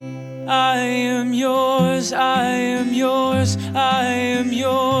I am yours, I am yours, I am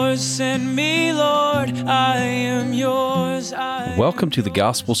yours. Send me, Lord, I am yours. Welcome to the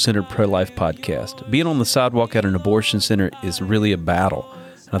Gospel-Centered Pro-Life Podcast. Being on the sidewalk at an abortion center is really a battle,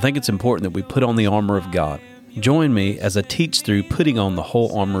 and I think it's important that we put on the armor of God. Join me as I teach through putting on the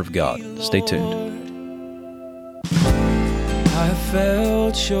whole armor of God. Stay tuned. I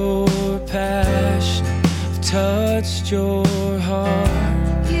felt your passion, I've touched your heart.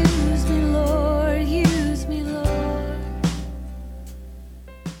 Use me, Lord, use me, Lord.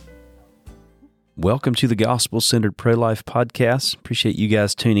 Welcome to the Gospel-Centered Pro-Life Podcast. Appreciate you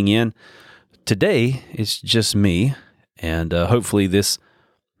guys tuning in. Today, it's just me, and hopefully this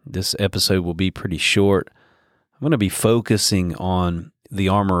episode will be pretty short. I'm going to be focusing on the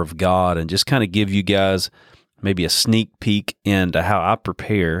armor of God and just kind of give you guys maybe a sneak peek into how I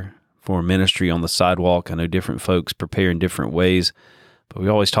prepare for ministry on the sidewalk. I know different folks prepare in different ways, but we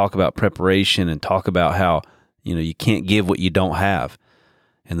always talk about preparation and talk about how, you can't give what you don't have.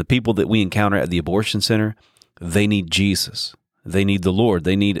 And the people that we encounter at the abortion center, they need Jesus. They need the Lord.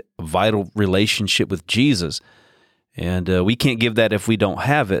 They need a vital relationship with Jesus. And we can't give that if we don't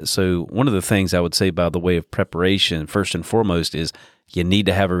have it. So one of the things I would say by the way of preparation, first and foremost, is you need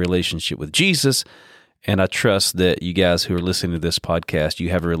to have a relationship with Jesus. And I trust that you guys who are listening to this podcast, you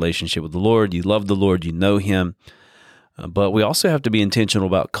have a relationship with the Lord. You love the Lord. You know Him. But we also have to be intentional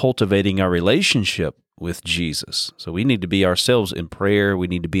about cultivating our relationship with Jesus. So we need to be ourselves in prayer. We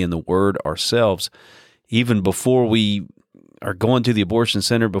need to be in the Word ourselves. Even before we are going to the abortion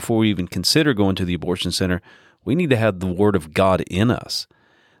center, before we even consider going to the abortion center, we need to have the Word of God in us.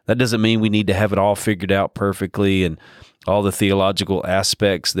 That doesn't mean we need to have it all figured out perfectly and all the theological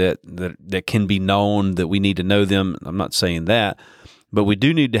aspects that can be known, that we need to know them. I'm not saying that, but we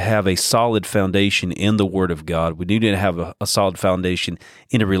do need to have a solid foundation in the Word of God. We need to have a solid foundation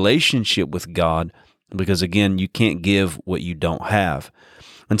in a relationship with God because, again, you can't give what you don't have.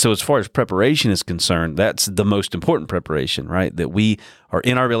 And so as far as preparation is concerned, that's the most important preparation, right? That we are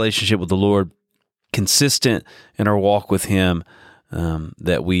in our relationship with the Lord, consistent in our walk with Him,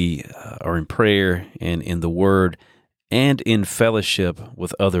 that we are in prayer and in the Word and in fellowship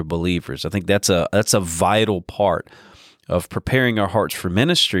with other believers. I think that's a vital part of preparing our hearts for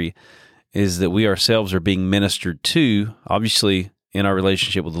ministry, is that we ourselves are being ministered to, obviously in our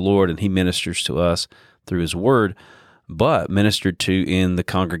relationship with the Lord, and He ministers to us through His Word, but ministered to in the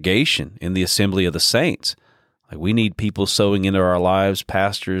congregation, in the assembly of the saints. Like, we need people sowing into our lives,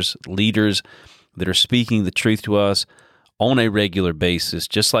 pastors, leaders, that are speaking the truth to us on a regular basis,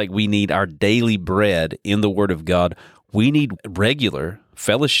 just like we need our daily bread in the Word of God. We need regular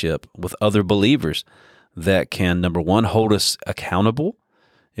fellowship with other believers that can, number one, hold us accountable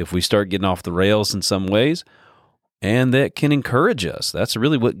if we start getting off the rails in some ways, and that can encourage us. That's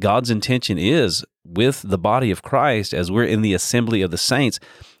really what God's intention is with the body of Christ as we're in the assembly of the saints,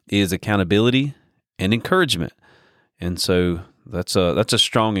 is accountability and encouragement. And so that's a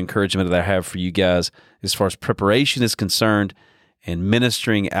strong encouragement that I have for you guys as far as preparation is concerned and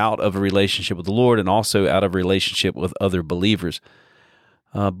ministering out of a relationship with the Lord and also out of a relationship with other believers.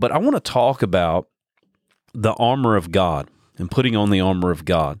 But I want to talk about the armor of God and putting on the armor of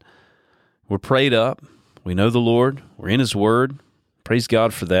God. We're prayed up. We know the Lord. We're in His Word. Praise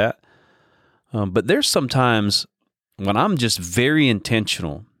God for that. But there's sometimes when I'm just very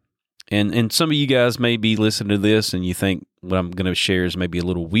intentional, and some of you guys may be listening to this and you think what I'm going to share is maybe a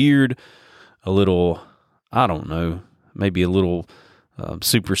little weird, a little, I don't know, maybe a little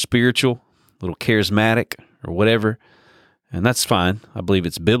super spiritual, a little charismatic or whatever, and that's fine. I believe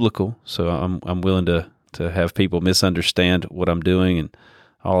it's biblical, so I'm willing to have people misunderstand what I'm doing and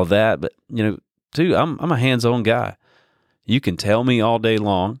all of that. But, too, I'm a hands-on guy. You can tell me all day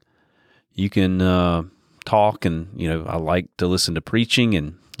long. You can talk, and, I like to listen to preaching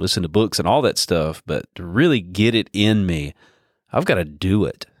and listen to books and all that stuff, but to really get it in me, I've got to do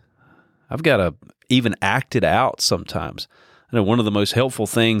it. I've got to even act it out sometimes. I know one of the most helpful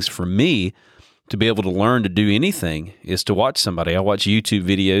things for me to be able to learn to do anything is to watch somebody. I watch YouTube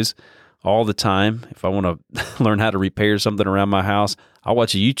videos all the time. If I want to learn how to repair something around my house, I'll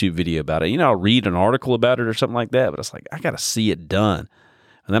watch a YouTube video about it. I'll read an article about it or something like that, but it's like, I got to see it done.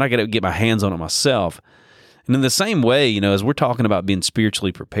 And then I got to get my hands on it myself. And in the same way, as we're talking about being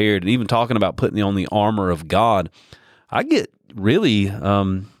spiritually prepared and even talking about putting on the armor of God, I get really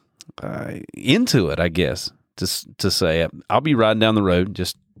into it, I guess, to say. I'll be riding down the road,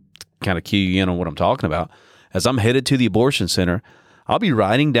 just kind of cue you in on what I'm talking about. As I'm headed to the abortion center, I'll be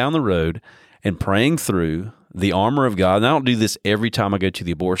riding down the road and praying through the armor of God. And I don't do this every time I go to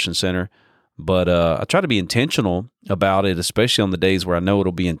the abortion center, But I try to be intentional about it, especially on the days where I know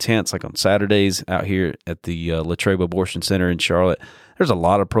it'll be intense, like on Saturdays out here at the Latrobe Abortion Center in Charlotte. There's a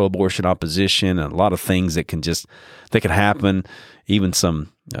lot of pro-abortion opposition and a lot of things that can happen. Even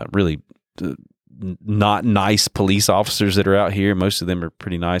some really not nice police officers that are out here. Most of them are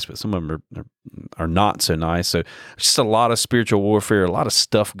pretty nice, but some of them are not so nice. So just a lot of spiritual warfare, a lot of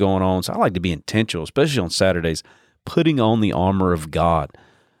stuff going on. So I like to be intentional, especially on Saturdays, putting on the armor of God.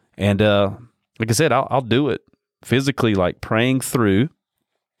 And like I said, I'll do it physically, like praying through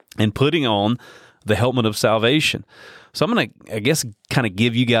and putting on the helmet of salvation. So I'm going to, I guess, kind of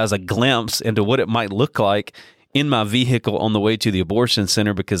give you guys a glimpse into what it might look like in my vehicle on the way to the abortion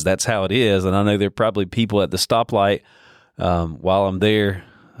center, because that's how it is. And I know there are probably people at the stoplight while I'm there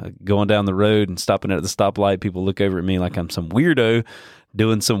going down the road and stopping at the stoplight. People look over at me like I'm some weirdo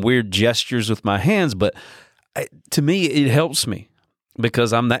doing some weird gestures with my hands. But to me, it helps me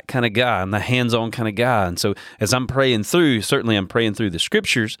because I'm that kind of guy. I'm the hands-on kind of guy. And so as I'm praying through, certainly I'm praying through the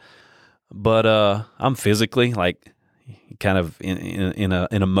scriptures, but I'm physically like kind of in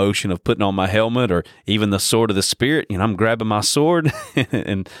a motion of putting on my helmet, or even the sword of the Spirit. I'm grabbing my sword,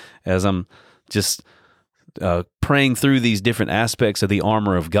 and as I'm just praying through these different aspects of the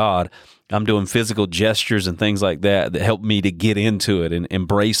armor of God, I'm doing physical gestures and things like that help me to get into it and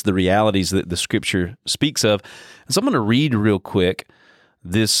embrace the realities that the Scripture speaks of. And so I'm going to read real quick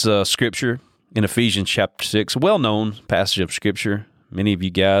this Scripture in Ephesians chapter 6, a well-known passage of Scripture. Many of you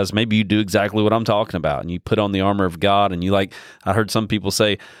guys, maybe you do exactly what I'm talking about, and you put on the armor of God, and I heard some people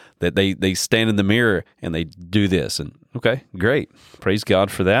say that they stand in the mirror and they do this, and okay, great. Praise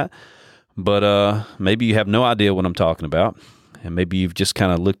God for that. But maybe you have no idea what I'm talking about, and maybe you've just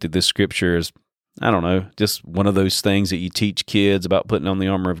kind of looked at this scripture as, I don't know, just one of those things that you teach kids about putting on the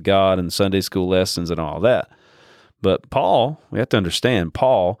armor of God and Sunday school lessons and all that. But Paul, we have to understand,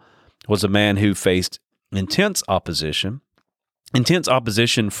 Paul was a man who faced intense opposition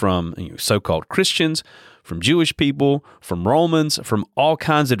from so-called Christians, from Jewish people, from Romans, from all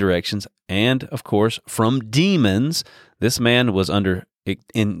kinds of directions, and, of course, from demons. This man was under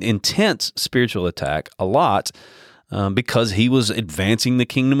intense spiritual attack a lot because he was advancing the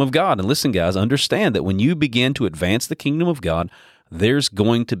kingdom of God. And listen, guys, understand that when you begin to advance the kingdom of God, there's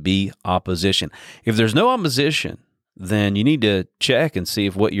going to be opposition. If there's no opposition, then you need to check and see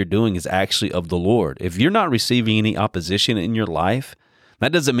if what you're doing is actually of the Lord. If you're not receiving any opposition in your life,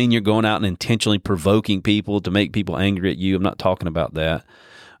 that doesn't mean you're going out and intentionally provoking people to make people angry at you. I'm not talking about that.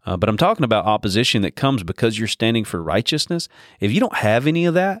 But I'm talking about opposition that comes because you're standing for righteousness. If you don't have any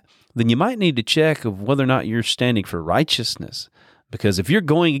of that, then you might need to check of whether or not you're standing for righteousness. Because if you're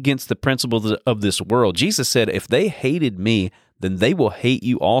going against the principles of this world, Jesus said, if they hated me, then they will hate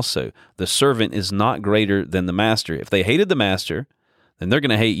you also. The servant is not greater than the master. If they hated the master, then they're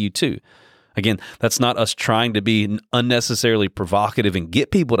going to hate you too. Again, that's not us trying to be unnecessarily provocative and get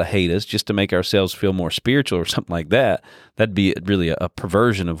people to hate us just to make ourselves feel more spiritual or something like that. That'd be really a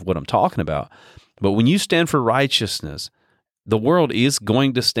perversion of what I'm talking about. But when you stand for righteousness, the world is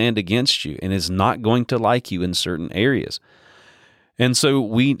going to stand against you and is not going to like you in certain areas. And so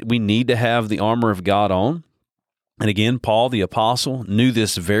we need to have the armor of God on. And again, Paul the apostle knew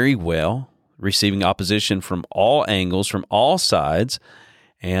this very well, receiving opposition from all angles, from all sides,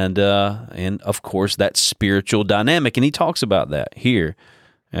 and of course that spiritual dynamic. And he talks about that here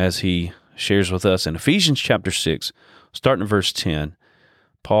as he shares with us in Ephesians chapter 6, starting at verse 10.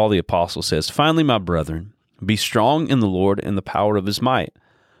 Paul the apostle says, "Finally, my brethren, be strong in the Lord and the power of his might.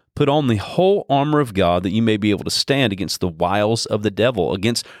 Put on the whole armor of God that you may be able to stand against the wiles of the devil,"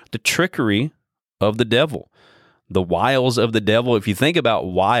 against the trickery of the devil. The wiles of the devil. If you think about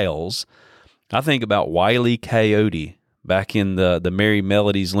wiles, I think about Wile E. Coyote back in the Merry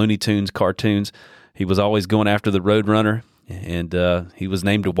Melodies Looney Tunes cartoons. He was always going after the Roadrunner, and he was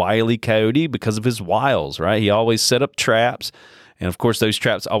named Wile E. Coyote because of his wiles, right? He always set up traps, and of course those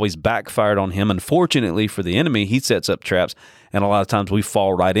traps always backfired on him. Unfortunately for the enemy, he sets up traps, and a lot of times we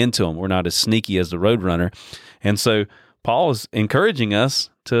fall right into them. We're not as sneaky as the Roadrunner. And so Paul is encouraging us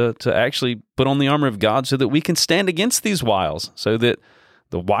to actually put on the armor of God so that we can stand against these wiles, so that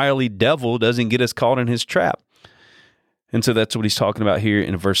the wily devil doesn't get us caught in his trap. And so that's what he's talking about here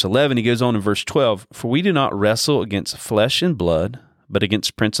in verse 11. He goes on in verse 12, "For we do not wrestle against flesh and blood, but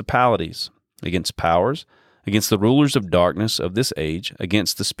against principalities, against powers, against the rulers of darkness of this age,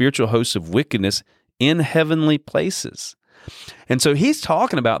 against the spiritual hosts of wickedness in heavenly places." And so he's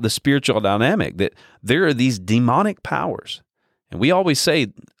talking about the spiritual dynamic, that there are these demonic powers. And we always say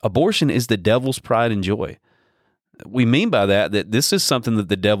abortion is the devil's pride and joy. We mean by that this is something that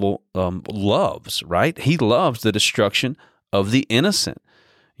the devil loves, right? He loves the destruction of the innocent.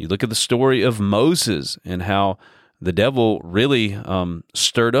 You look at the story of Moses and how the devil really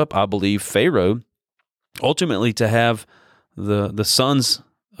stirred up, I believe, Pharaoh, ultimately to have the sons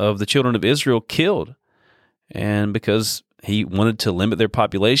of the children of Israel killed. And because he wanted to limit their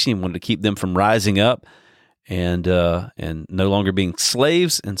population, he wanted to keep them from rising up and no longer being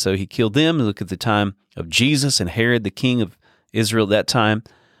slaves. And so he killed them. Look at the time of Jesus and Herod, the king of Israel at that time,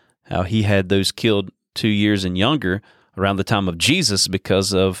 how he had those killed 2 years and younger around the time of Jesus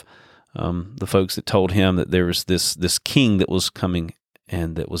because of the folks that told him that there was this king that was coming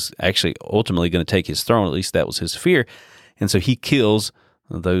and that was actually ultimately going to take his throne. At least that was his fear. And so he kills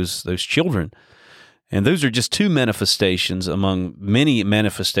those children. And those are just two manifestations among many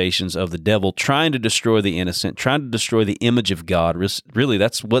manifestations of the devil trying to destroy the innocent, trying to destroy the image of God. Really,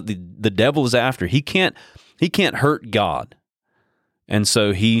 that's what the devil is after. He can't hurt God. And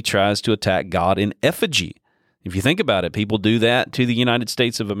so he tries to attack God in effigy. If you think about it, people do that to the United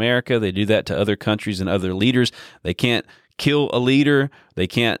States of America. They do that to other countries and other leaders. They can't kill a leader. They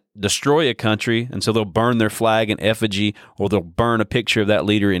can't destroy a country. And so they'll burn their flag in effigy, or they'll burn a picture of that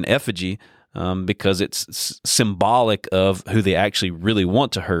leader in effigy because it's symbolic of who they actually really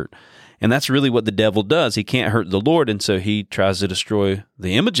want to hurt. And that's really what the devil does. He can't hurt the Lord, and so he tries to destroy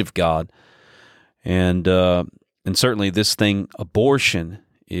the image of God. And certainly this thing, abortion,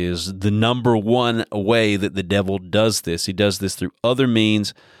 is the number one way that the devil does this. He does this through other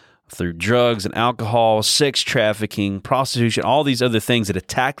means, through drugs and alcohol, sex trafficking, prostitution, all these other things that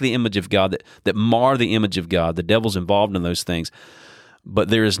attack the image of God, that mar the image of God. The devil's involved in those things. But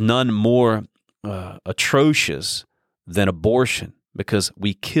there is none more atrocious than abortion, because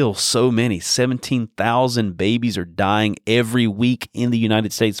we kill so many. 17,000 babies are dying every week in the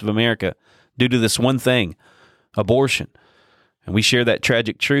United States of America due to this one thing, abortion. And we share that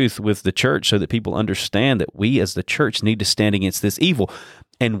tragic truth with the church so that people understand that we as the church need to stand against this evil.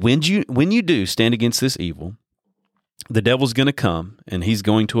 And when you do stand against this evil, the devil's going to come and he's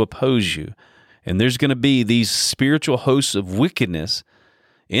going to oppose you. And there's going to be these spiritual hosts of wickedness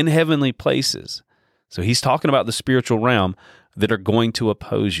in heavenly places. So he's talking about the spiritual realm that are going to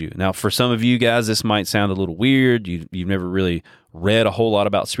oppose you. Now, for some of you guys, this might sound a little weird. You've never really read a whole lot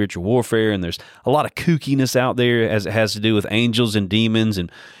about spiritual warfare, and there's a lot of kookiness out there as it has to do with angels and demons, and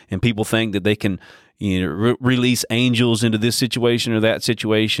people think that they can release angels into this situation or that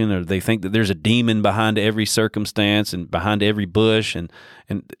situation, or they think that there's a demon behind every circumstance and behind every bush, and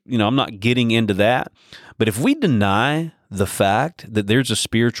I'm not getting into that. But if we deny the fact that there's a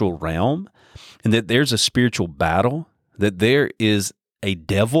spiritual realm and that there's a spiritual battle, that there is a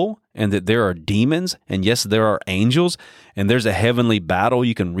devil and that there are demons, and yes, there are angels, and there's a heavenly battle.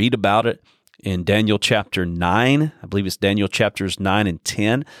 You can read about it in Daniel chapter 9. I believe it's Daniel chapters 9 and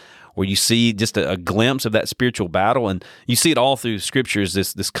 10, where you see just a glimpse of that spiritual battle. And you see it all through scriptures,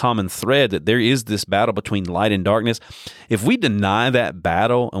 this common thread that there is this battle between light and darkness. If we deny that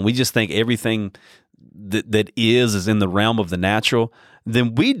battle and we just think everything that is in the realm of the natural,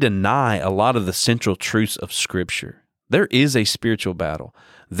 then we deny a lot of the central truths of Scripture. There is a spiritual battle.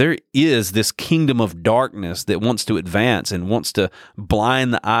 There is this kingdom of darkness that wants to advance and wants to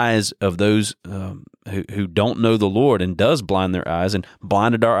blind the eyes of those who don't know the Lord, and does blind their eyes, and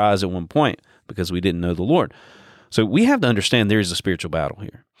blinded our eyes at one point because we didn't know the Lord. So we have to understand there is a spiritual battle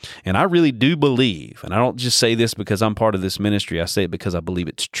here. And I really do believe, and I don't just say this because I'm part of this ministry, I say it because I believe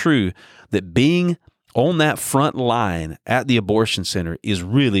it's true, that being on that front line at the abortion center is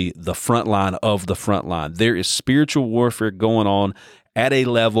really the front line of the front line. There is spiritual warfare going on at a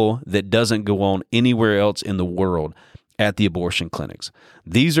level that doesn't go on anywhere else in the world at the abortion clinics.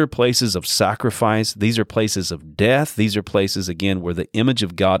 These are places of sacrifice. These are places of death. These are places, again, where the image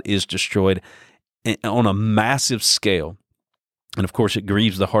of God is destroyed on a massive scale. And of course, it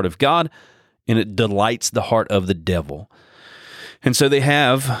grieves the heart of God, and it delights the heart of the devil. And so they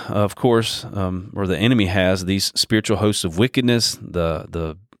have, of course, or the enemy has, these spiritual hosts of wickedness.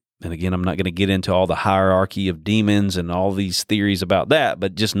 And again, I'm not going to get into all the hierarchy of demons and all these theories about that,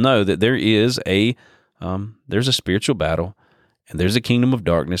 but just know that there is there's a spiritual battle, and there's a kingdom of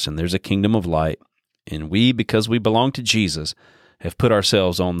darkness, and there's a kingdom of light. And we, because we belong to Jesus, have put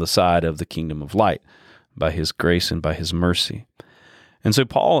ourselves on the side of the kingdom of light by His grace and by His mercy. And so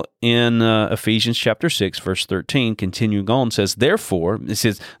Paul in Ephesians chapter 6, verse 13, continuing on, says, therefore, it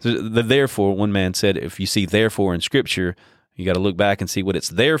says, therefore, one man said, if you see therefore in Scripture, you got to look back and see what it's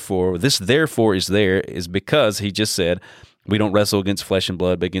there for. This therefore is because he just said, we don't wrestle against flesh and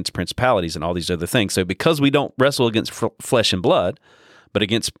blood, but against principalities and all these other things. So because we don't wrestle against flesh and blood, but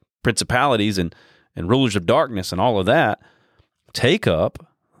against principalities and rulers of darkness and all of that, take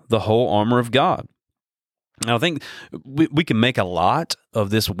up the whole armor of God. Now, I think we can make a lot of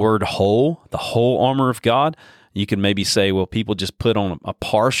this word whole, the whole armor of God. You can maybe say, well, people just put on a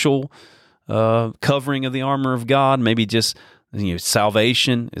partial covering of the armor of God. Maybe just,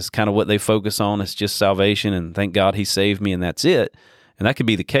 salvation is kind of what they focus on. It's just salvation, and thank God He saved me, and that's it. And that could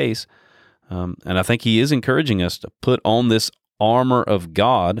be the case. And I think He is encouraging us to put on this armor of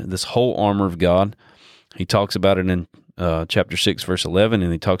God, this whole armor of God. He talks about it in chapter 6, verse 11,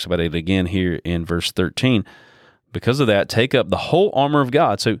 and He talks about it again here in verse 13. Because of that, take up the whole armor of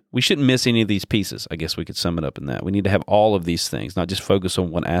God. So we shouldn't miss any of these pieces. I guess we could sum it up in that. We need to have all of these things, not just focus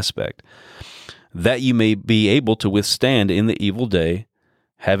on one aspect, that you may be able to withstand in the evil day,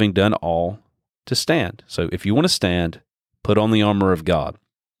 having done all to stand. So if you want to stand, put on the armor of God.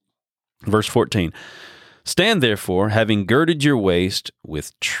 Verse 14, stand therefore, having girded your waist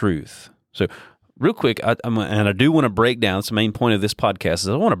with truth. So real quick, I do want to break down, it's the main point of this podcast, is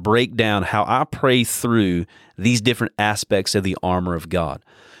I want to break down how I pray through these different aspects of the armor of God.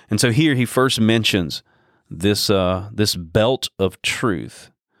 And so here he first mentions this belt of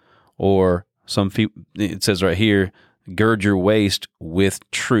truth, or some people, it says right here, gird your waist with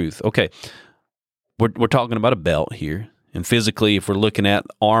truth. Okay, we're talking about a belt here. And physically, if we're looking at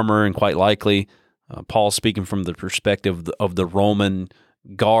armor, and quite likely, Paul's speaking from the perspective of the Roman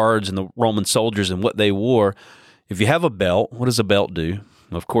guards and the Roman soldiers and what they wore. If you have a belt, what does a belt do?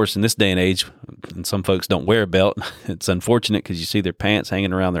 Of course, in this day and age, and some folks don't wear a belt, it's unfortunate because you see their pants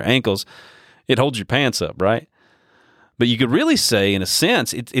hanging around their ankles. It holds your pants up, right? But you could really say, in a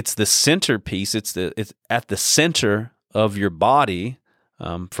sense, it's the centerpiece. It's at the center of your body,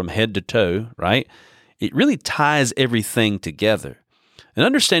 from head to toe, right? It really ties everything together. And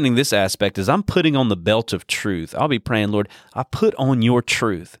understanding this aspect, as I'm putting on the belt of truth, I'll be praying, Lord, I put on your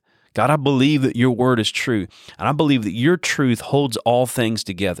truth. God, I believe that your word is true, and I believe that your truth holds all things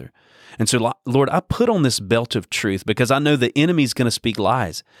together. And so, Lord, I put on this belt of truth because I know the enemy's going to speak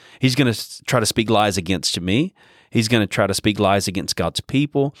lies. He's going to try to speak lies against me. He's going to try to speak lies against God's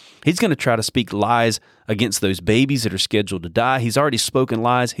people. He's going to try to speak lies against those babies that are scheduled to die. He's already spoken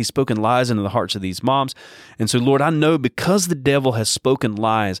lies. He's spoken lies into the hearts of these moms. And so, Lord, I know because the devil has spoken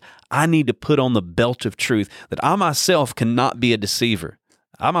lies, I need to put on the belt of truth, that I myself cannot be a deceiver.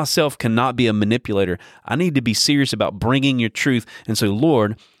 I myself cannot be a manipulator. I need to be serious about bringing your truth. And so,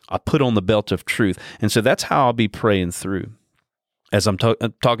 Lord, I put on the belt of truth. And so that's how I'll be praying through, as I'm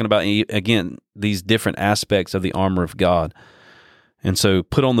talking about, again, these different aspects of the armor of God. And so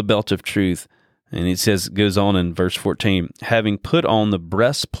put on the belt of truth. And it goes on in verse 14, having put on the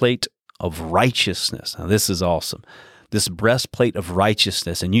breastplate of righteousness. Now, this is awesome. This breastplate of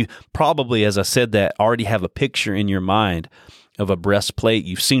righteousness. And you probably, as I said that, already have a picture in your mind of a breastplate.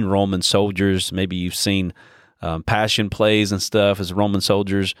 You've seen Roman soldiers. Maybe you've seen passion plays and stuff as Roman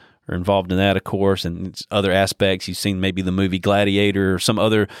soldiers are involved in that, of course, and other aspects. You've seen maybe the movie Gladiator or some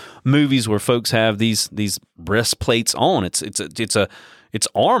other movies where folks have these breastplates on. It's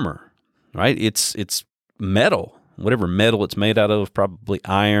armor, right? It's metal, whatever metal it's made out of, probably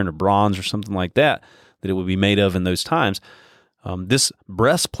iron or bronze or something like that it would be made of in those times. This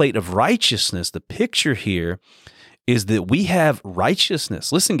breastplate of righteousness, the picture here is that we have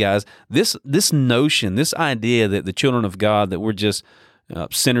righteousness. Listen, guys, this notion, this idea that the children of God, that we're just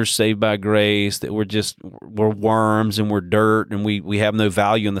sinners saved by grace, that we're worms and we're dirt and we have no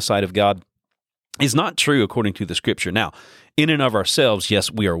value in the sight of God, is not true according to the Scripture. Now, in and of ourselves, yes,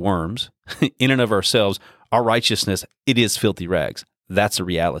 we are worms. In and of ourselves, our righteousness, it is filthy rags. That's a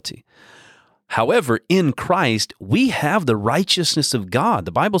reality. However, in Christ, we have the righteousness of God.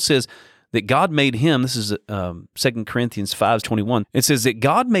 The Bible says that God made him, this is 2 Corinthians 5:21, it says that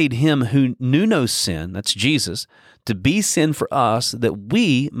God made him who knew no sin, that's Jesus, to be sin for us, that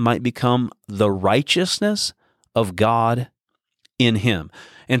we might become the righteousness of God in him.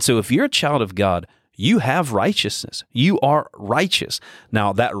 And so if you're a child of God, you have righteousness. You are righteous.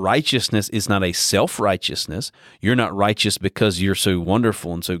 Now, that righteousness is not a self-righteousness. You're not righteous because you're so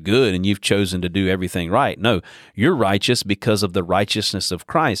wonderful and so good and you've chosen to do everything right. No, you're righteous because of the righteousness of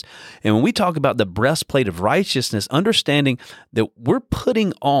Christ. And when we talk about the breastplate of righteousness, understanding that we're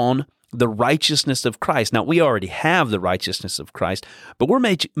putting on the righteousness of Christ. Now, we already have the righteousness of Christ, but we're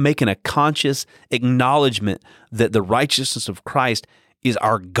making a conscious acknowledgement that the righteousness of Christ is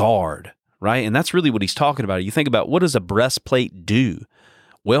our guard, right? And that's really what he's talking about. You think about, what does a breastplate do?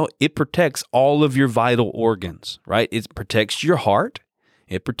 Well, it protects all of your vital organs, right? It protects your heart.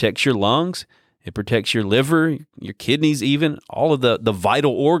 It protects your lungs. It protects your liver, your kidneys even, all of the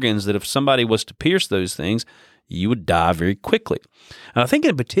vital organs that if somebody was to pierce those things, you would die very quickly. And I think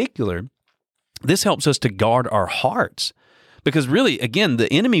in particular, this helps us to guard our hearts, Because really, again,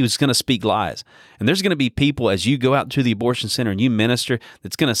 the enemy is going to speak lies. And there's going to be people, as you go out to the abortion center and you minister,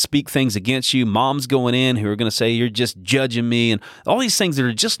 that's going to speak things against you. Moms going in who are going to say, you're just judging me, and all these things that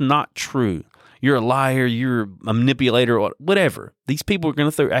are just not true. You're a liar, you're a manipulator, whatever. These people are going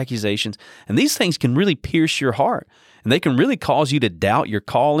to throw accusations, and these things can really pierce your heart. And they can really cause you to doubt your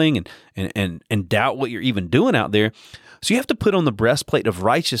calling and doubt what you're even doing out there. So you have to put on the breastplate of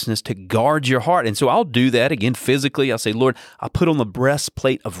righteousness to guard your heart. And so I'll do that again physically. I'll say, Lord, I put on the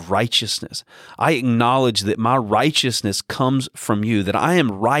breastplate of righteousness. I acknowledge that my righteousness comes from you, that I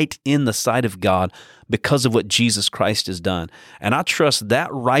am right in the sight of God because of what Jesus Christ has done. And I trust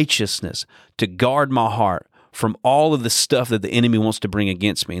that righteousness to guard my heart from all of the stuff that the enemy wants to bring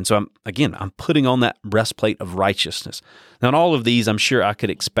against me. And so I'm putting on that breastplate of righteousness. Now, in all of these, I'm sure I could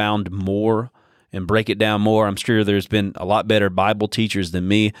expound more and break it down more. I'm sure there's been a lot better Bible teachers than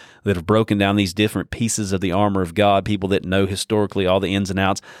me that have broken down these different pieces of the armor of God, people that know historically all the ins and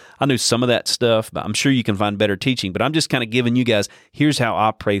outs. I knew some of that stuff, but I'm sure you can find better teaching. But I'm just kind of giving you guys, here's how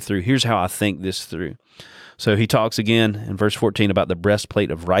I pray through, here's how I think this through. So he talks again in verse 14 about the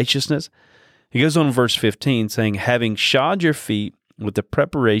breastplate of righteousness. He goes on in verse 15 saying, having shod your feet with the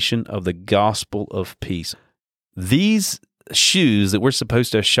preparation of the gospel of peace. These shoes that we're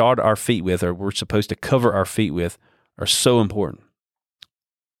supposed to shod our feet with, or we're supposed to cover our feet with, are so important.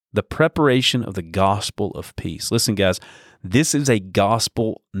 The preparation of the gospel of peace. Listen, guys, this is a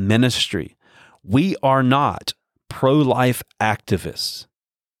gospel ministry. We are not pro-life activists.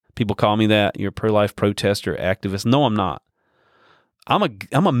 People call me that. You're a pro-life protester, activist. No, I'm not.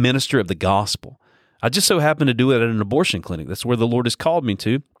 I'm a minister of the gospel. I just so happen to do it at an abortion clinic. That's where the Lord has called me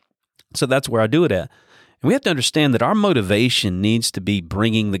to. So that's where I do it at. And we have to understand that our motivation needs to be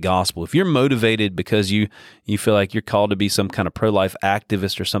bringing the gospel. If you're motivated because you feel like you're called to be some kind of pro-life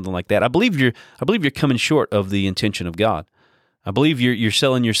activist or something like that, I believe you're coming short of the intention of God. I believe you're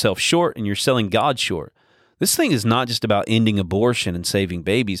selling yourself short, and you're selling God short. This thing is not just about ending abortion and saving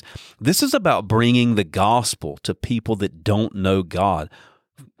babies. This is about bringing the gospel to people that don't know God,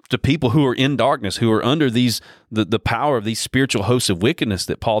 to people who are in darkness, who are under the power of these spiritual hosts of wickedness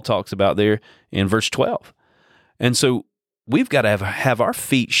that Paul talks about there in verse 12. And so we've got to have our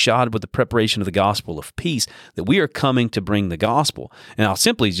feet shod with the preparation of the gospel of peace, that we are coming to bring the gospel. And I'll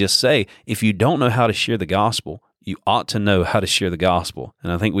simply just say, if you don't know how to share the gospel, you ought to know how to share the gospel.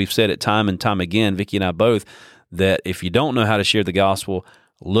 And I think we've said it time and time again, Vicki and I both, that if you don't know how to share the gospel,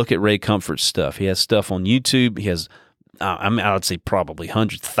 look at Ray Comfort's stuff. He has stuff on YouTube. He has I would say probably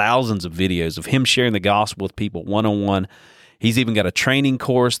hundreds, thousands of videos of him sharing the gospel with people one-on-one. He's even got a training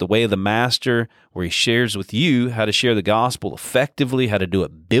course, The Way of the Master, where he shares with you how to share the gospel effectively, how to do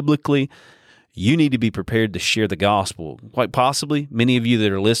it biblically. You need to be prepared to share the gospel. Quite possibly, many of you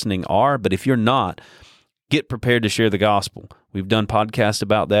that are listening are, but if you're not, get prepared to share the gospel. We've done podcasts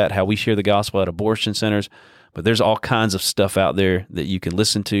about that, how we share the gospel at abortion centers, but there's all kinds of stuff out there that you can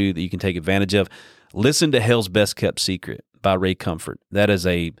listen to, that you can take advantage of. Listen to Hell's Best Kept Secret by Ray Comfort. That is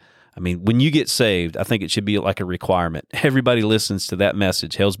when you get saved, I think it should be like a requirement. Everybody listens to that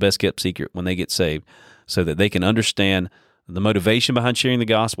message, Hell's Best Kept Secret, when they get saved, so that they can understand the motivation behind sharing the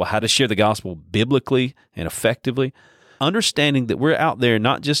gospel, how to share the gospel biblically and effectively, understanding that we're out there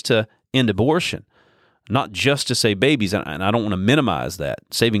not just to end abortion, not just to save babies, and I don't want to minimize that.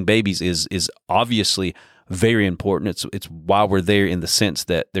 Saving babies is obviously very important. It's why we're there, in the sense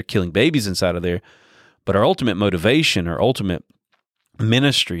that they're killing babies inside of there. But our ultimate motivation, our ultimate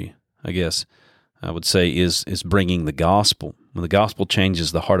ministry, I guess I would say, is bringing the gospel. When the gospel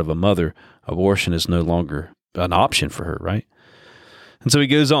changes the heart of a mother, abortion is no longer an option for her, right? And so he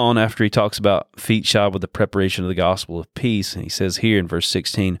goes on after he talks about feet shod with the preparation of the gospel of peace, and he says here in verse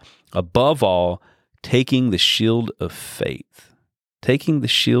 16, above all, taking the shield of faith. Taking the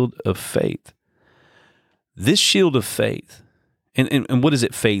shield of faith. This shield of faith, and what is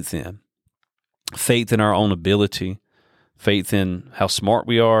it faith in? Faith in our own ability, faith in how smart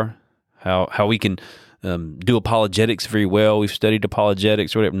we are, how we can do apologetics very well. We've studied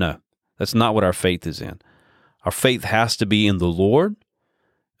apologetics or whatever. No, that's not what our faith is in. Our faith has to be in the Lord,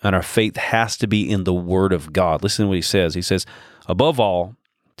 and our faith has to be in the Word of God. Listen to what he says. He says, above all,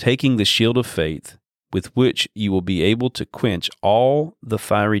 taking the shield of faith, with which you will be able to quench all the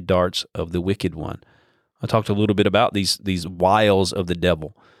fiery darts of the wicked one. I talked a little bit about these wiles of the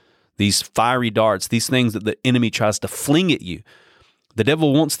devil, these fiery darts, these things that the enemy tries to fling at you. The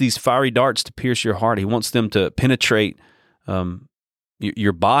devil wants these fiery darts to pierce your heart. He wants them to penetrate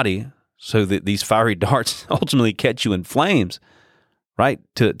your body, so that these fiery darts ultimately catch you in flames, right?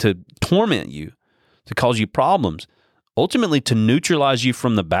 To torment you, to cause you problems. ultimately to neutralize you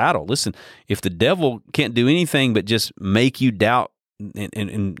from the battle. Listen, if the devil can't do anything but just make you doubt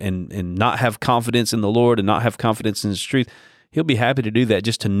and not have confidence in the Lord and not have confidence in His truth, he'll be happy to do that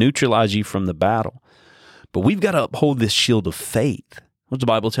just to neutralize you from the battle. But we've got to uphold this shield of faith. What does the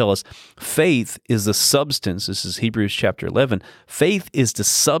Bible tell us? Faith is the substance. This is Hebrews chapter 11. Faith is the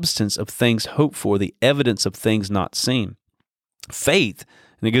substance of things hoped for, the evidence of things not seen. Faith,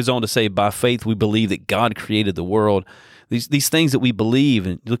 and it goes on to say, by faith we believe that God created the world. These things that we believe,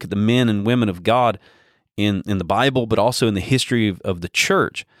 and look at the men and women of God in the Bible, but also in the history of the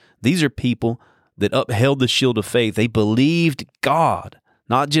church. These are people that upheld the shield of faith. They believed God,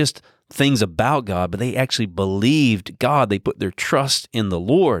 not just things about God, but they actually believed God. They put their trust in the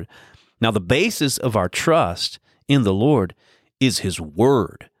Lord. Now, the basis of our trust in the Lord is His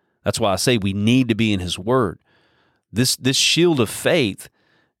Word. That's why I say we need to be in His Word. This shield of faith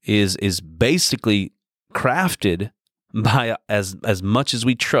is basically crafted by as much as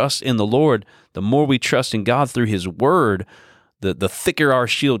we trust in the Lord, the more we trust in God through His Word, the thicker our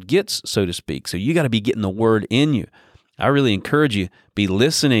shield gets, so to speak. So you got to be getting the Word in you. I really encourage you, be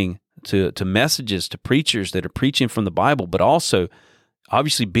listening to messages, to preachers that are preaching from the Bible, but also,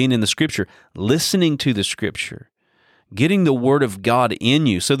 obviously, being in the Scripture, listening to the Scripture, getting the Word of God in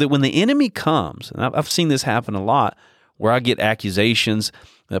you, so that when the enemy comes, and I've seen this happen a lot, where I get accusations.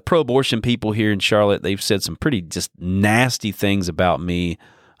 The pro-abortion people here in Charlotte, they've said some pretty just nasty things about me,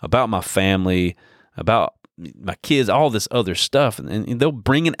 about my family, about my kids, all this other stuff, and they'll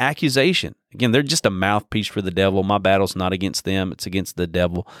bring an accusation. Again, they're just a mouthpiece for the devil. My battle's not against them, it's against the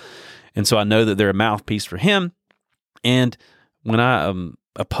devil. And so I know that they're a mouthpiece for him, and when I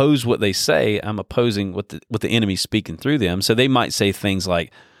oppose what they say, I'm opposing what the enemy's speaking through them. So they might say things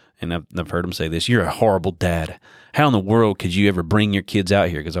like, and I've heard them say this, "You're a horrible dad. How in the world could you ever bring your kids out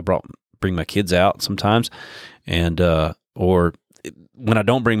here?" Because I bring my kids out sometimes, and or when I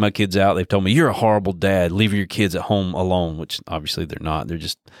don't bring my kids out, they've told me, "You're a horrible dad. Leave your kids at home alone," which obviously they're not. They're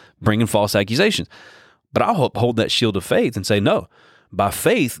just bringing false accusations. But I'll uphold that shield of faith and say, no, by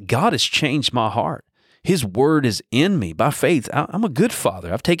faith, God has changed my heart. His Word is in me. By faith, I'm a good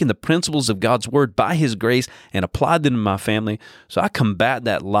father. I've taken the principles of God's Word by His grace and applied them to my family. So I combat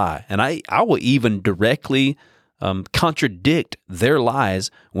that lie. And I will even directly contradict their lies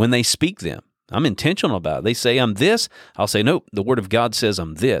when they speak them. I'm intentional about it. They say I'm this. I'll say, nope, the Word of God says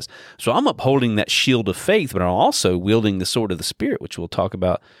I'm this. So I'm upholding that shield of faith, but I'm also wielding the sword of the Spirit, which we'll talk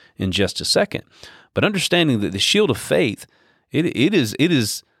about in just a second. But understanding that the shield of faith, it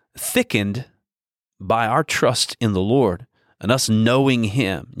is thickened by our trust in the Lord and us knowing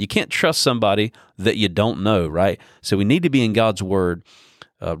Him. You can't trust somebody that you don't know, right? So we need to be in God's Word,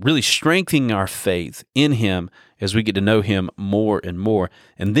 really strengthening our faith in Him as we get to know Him more and more.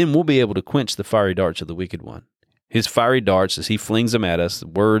 And then we'll be able to quench the fiery darts of the wicked one. His fiery darts, as he flings them at us, the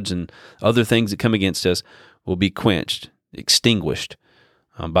words and other things that come against us, will be quenched, extinguished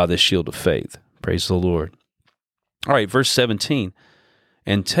by this shield of faith. Praise the Lord. All right, verse 17.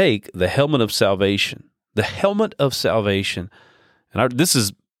 And take the helmet of salvation. The helmet of salvation. And this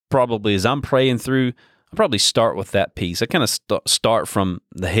is probably, as I'm praying through, I'll probably start with that piece. I kind of start from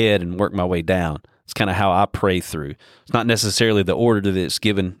the head and work my way down. It's kind of how I pray through. It's not necessarily the order that it's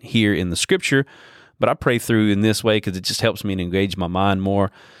given here in the Scripture, but I pray through in this way because it just helps me to engage my mind more.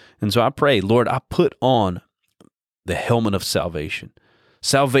 And so I pray, Lord, I put on the helmet of salvation.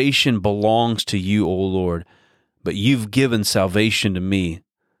 Salvation belongs to you, O Lord, but you've given salvation to me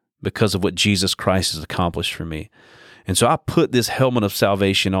because of what Jesus Christ has accomplished for me. And so I put this helmet of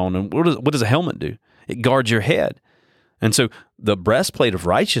salvation on, and what does a helmet do? It guards your head. And so the breastplate of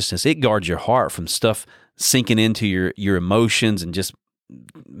righteousness, it guards your heart from stuff sinking into your emotions and just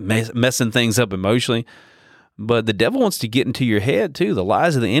messing things up emotionally. But the devil wants to get into your head too. The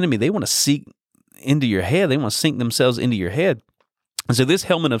lies of the enemy, they want to seek into your head. They want to sink themselves into your head. And so this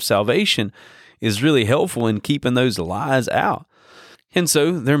helmet of salvation is really helpful in keeping those lies out. And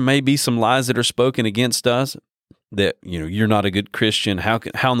so there may be some lies that are spoken against us that, you're not a good Christian. How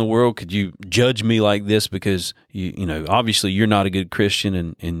in the world could you judge me like this because, obviously you're not a good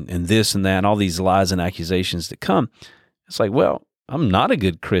Christian and this and that, and all these lies and accusations that come. It's like, well, I'm not a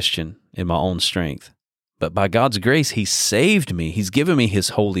good Christian in my own strength, but by God's grace, He saved me. He's given me His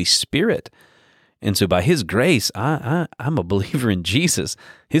Holy Spirit. And so by His grace, I'm a believer in Jesus.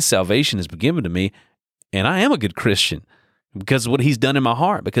 His salvation has been given to me, and I am a good Christian because of what He's done in my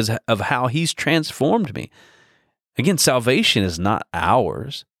heart, because of how He's transformed me. Again, salvation is not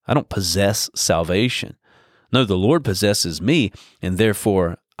ours. I don't possess salvation. No, the Lord possesses me, and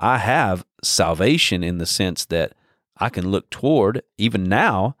therefore I have salvation in the sense that I can look toward, even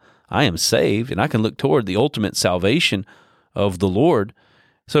now, I am saved, and I can look toward the ultimate salvation of the Lord.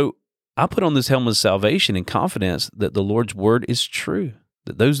 So I put on this helmet of salvation in confidence that the Lord's word is true,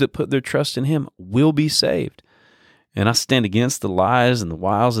 that those that put their trust in him will be saved. And I stand against the lies and the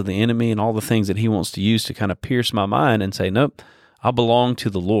wiles of the enemy and all the things that he wants to use to kind of pierce my mind and say, nope, I belong to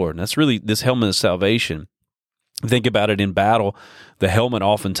the Lord. And that's really this helmet of salvation. Think about it in battle. The helmet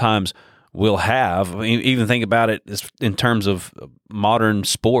oftentimes will have, even think about it in terms of modern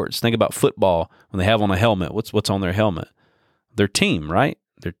sports. Think about football when they have on a helmet. What's on their helmet? Their team, right?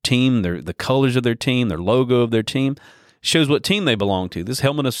 Their team, the colors of their team, their logo of their team shows what team they belong to. This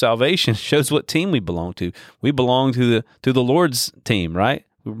helmet of salvation shows what team we belong to. We belong to the Lord's team, right?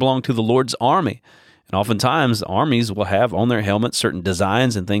 We belong to the Lord's army. And oftentimes armies will have on their helmets certain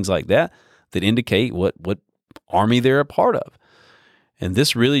designs and things like that indicate what army they're a part of. And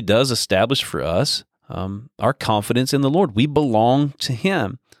this really does establish for us our confidence in the Lord. We belong to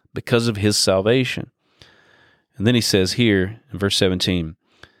him because of his salvation. And then he says here in verse 17,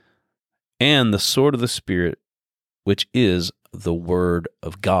 and the sword of the Spirit, which is the word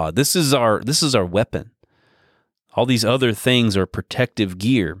of God. This is our weapon. All these other things are protective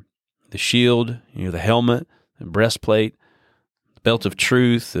gear. The shield, the helmet, the breastplate, the belt of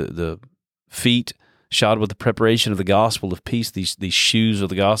truth, the feet shod with the preparation of the gospel of peace, these shoes of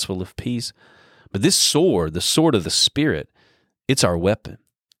the gospel of peace. But this sword, the sword of the Spirit, it's our weapon.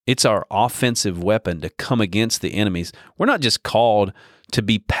 It's our offensive weapon to come against the enemies. We're not just called to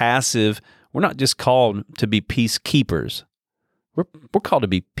be passive. We're not just called to be peacekeepers. We're called to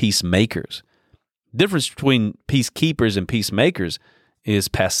be peacemakers. The difference between peacekeepers and peacemakers is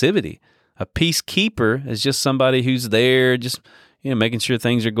passivity. A peacekeeper is just somebody who's there, just making sure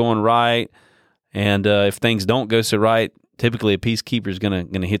things are going right. And if things don't go so right, typically a peacekeeper is gonna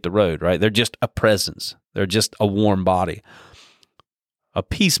hit the road, right? They're just a presence. They're just a warm body. A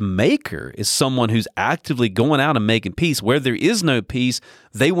peacemaker is someone who's actively going out and making peace. Where there is no peace,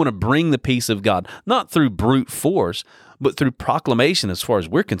 they want to bring the peace of God, not through brute force, but through proclamation, as far as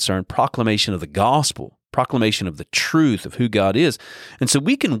we're concerned, proclamation of the gospel, proclamation of the truth of who God is. And so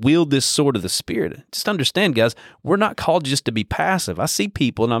we can wield this sword of the Spirit. Just understand, guys, we're not called just to be passive. I see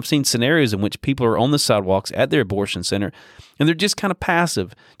people, and I've seen scenarios in which people are on the sidewalks at their abortion center, and they're just kind of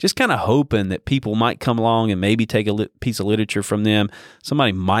passive, just kind of hoping that people might come along and maybe take a piece of literature from them.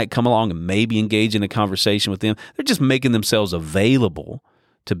 Somebody might come along and maybe engage in a conversation with them. They're just making themselves available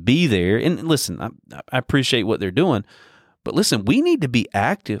to be there. And listen, I appreciate what they're doing, but listen, we need to be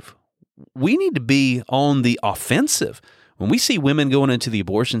active. We need to be on the offensive. When we see women going into the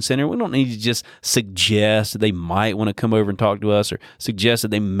abortion center, we don't need to just suggest that they might want to come over and talk to us, or suggest that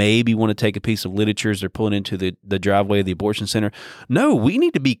they maybe want to take a piece of literature as they're pulling into the driveway of the abortion center. No, we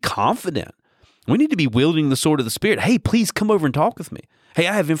need to be confident. We need to be wielding the sword of the Spirit. Hey, please come over and talk with me. Hey,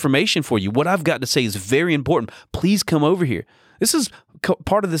 I have information for you. What I've got to say is very important. Please come over here. This is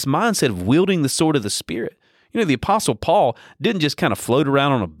part of this mindset of wielding the sword of the Spirit. The Apostle Paul didn't just kind of float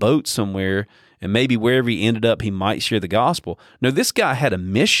around on a boat somewhere and maybe wherever he ended up, he might share the gospel. No, this guy had a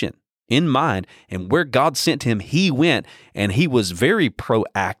mission in mind, and where God sent him, he went, and he was very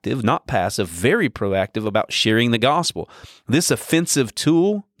proactive, not passive, very proactive about sharing the gospel. This offensive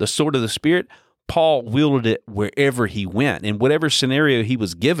tool, the sword of the Spirit, Paul wielded it wherever he went. In whatever scenario he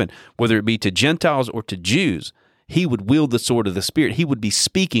was given, whether it be to Gentiles or to Jews, he would wield the sword of the Spirit. He would be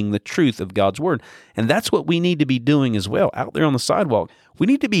speaking the truth of God's word. And that's what we need to be doing as well. Out there on the sidewalk, we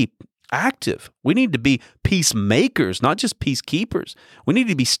need to be active. We need to be peacemakers, not just peacekeepers. We need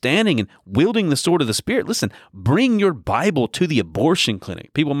to be standing and wielding the sword of the Spirit. Listen, bring your Bible to the abortion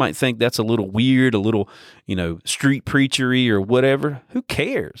clinic. People might think that's a little weird, a little, street preachery or whatever. Who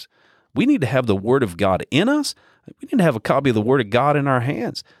cares? We need to have the Word of God in us. We need to have a copy of the Word of God in our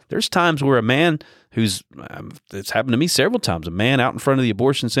hands. There's times where a man it's happened to me several times, a man out in front of the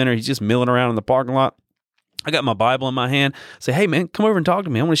abortion center, he's just milling around in the parking lot. I got my Bible in my hand. Say, hey, man, come over and talk to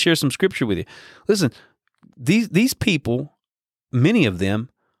me. I want to share some scripture with you. Listen, these people, many of them,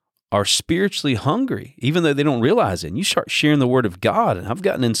 are spiritually hungry, even though they don't realize it. And you start sharing the Word of God, and I've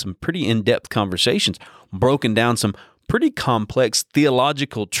gotten in some pretty in-depth conversations, broken down some pretty complex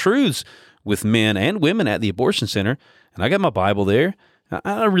theological truths with men and women at the abortion center, and I got my Bible there.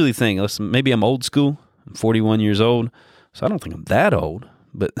 I really think, listen, maybe I'm old school. I'm 41 years old, so I don't think I'm that old,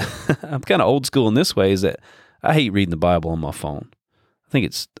 but I'm kind of old school in this way, is that I hate reading the Bible on my phone. I think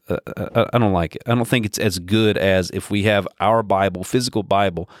I don't like it. I don't think it's as good as if we have our Bible, physical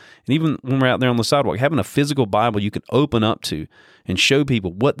Bible, and even when we're out there on the sidewalk, having a physical Bible you can open up to and show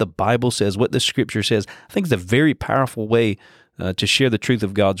people what the Bible says, what the Scripture says. I think it's a very powerful way to share the truth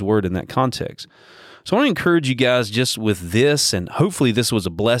of God's Word in that context. So I want to encourage you guys just with this, and hopefully this was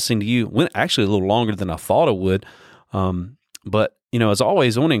a blessing to you. Went actually a little longer than I thought it would. But, as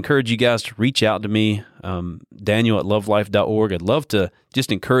always, I want to encourage you guys to reach out to me, Daniel@lovelife.org. I'd love to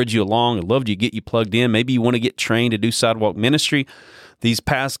just encourage you along. I'd love to get you plugged in. Maybe you want to get trained to do sidewalk ministry. These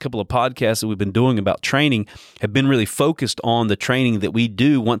past couple of podcasts that we've been doing about training have been really focused on the training that we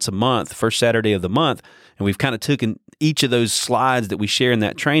do once a month, first Saturday of the month. And we've kind of taken each of those slides that we share in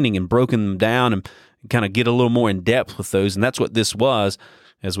that training and broken them down and kind of get a little more in depth with those. And that's what this was.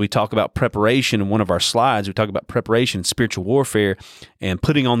 As we talk about preparation in one of our slides, we talk about preparation, spiritual warfare, and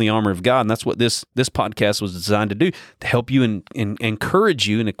putting on the armor of God. And that's what this podcast was designed to do, to help you and encourage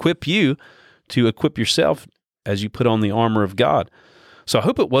you and equip you to equip yourself as you put on the armor of God. So I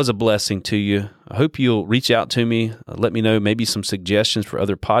hope it was a blessing to you. I hope you'll reach out to me, let me know maybe some suggestions for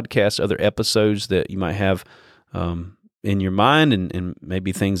other podcasts, other episodes that you might have in your mind, and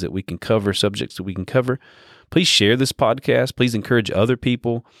maybe things that we can cover, subjects that we can cover. Please share this podcast. Please encourage other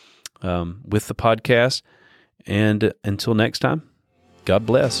people with the podcast. And until next time, God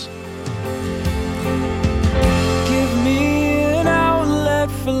bless. Give me an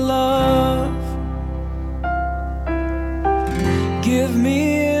outlet for love. Give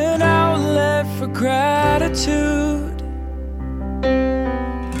me an outlet for gratitude.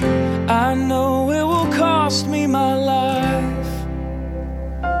 I know it will cost me my life,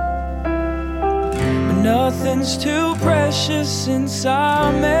 but nothing's too precious since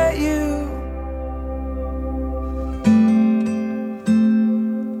I met you.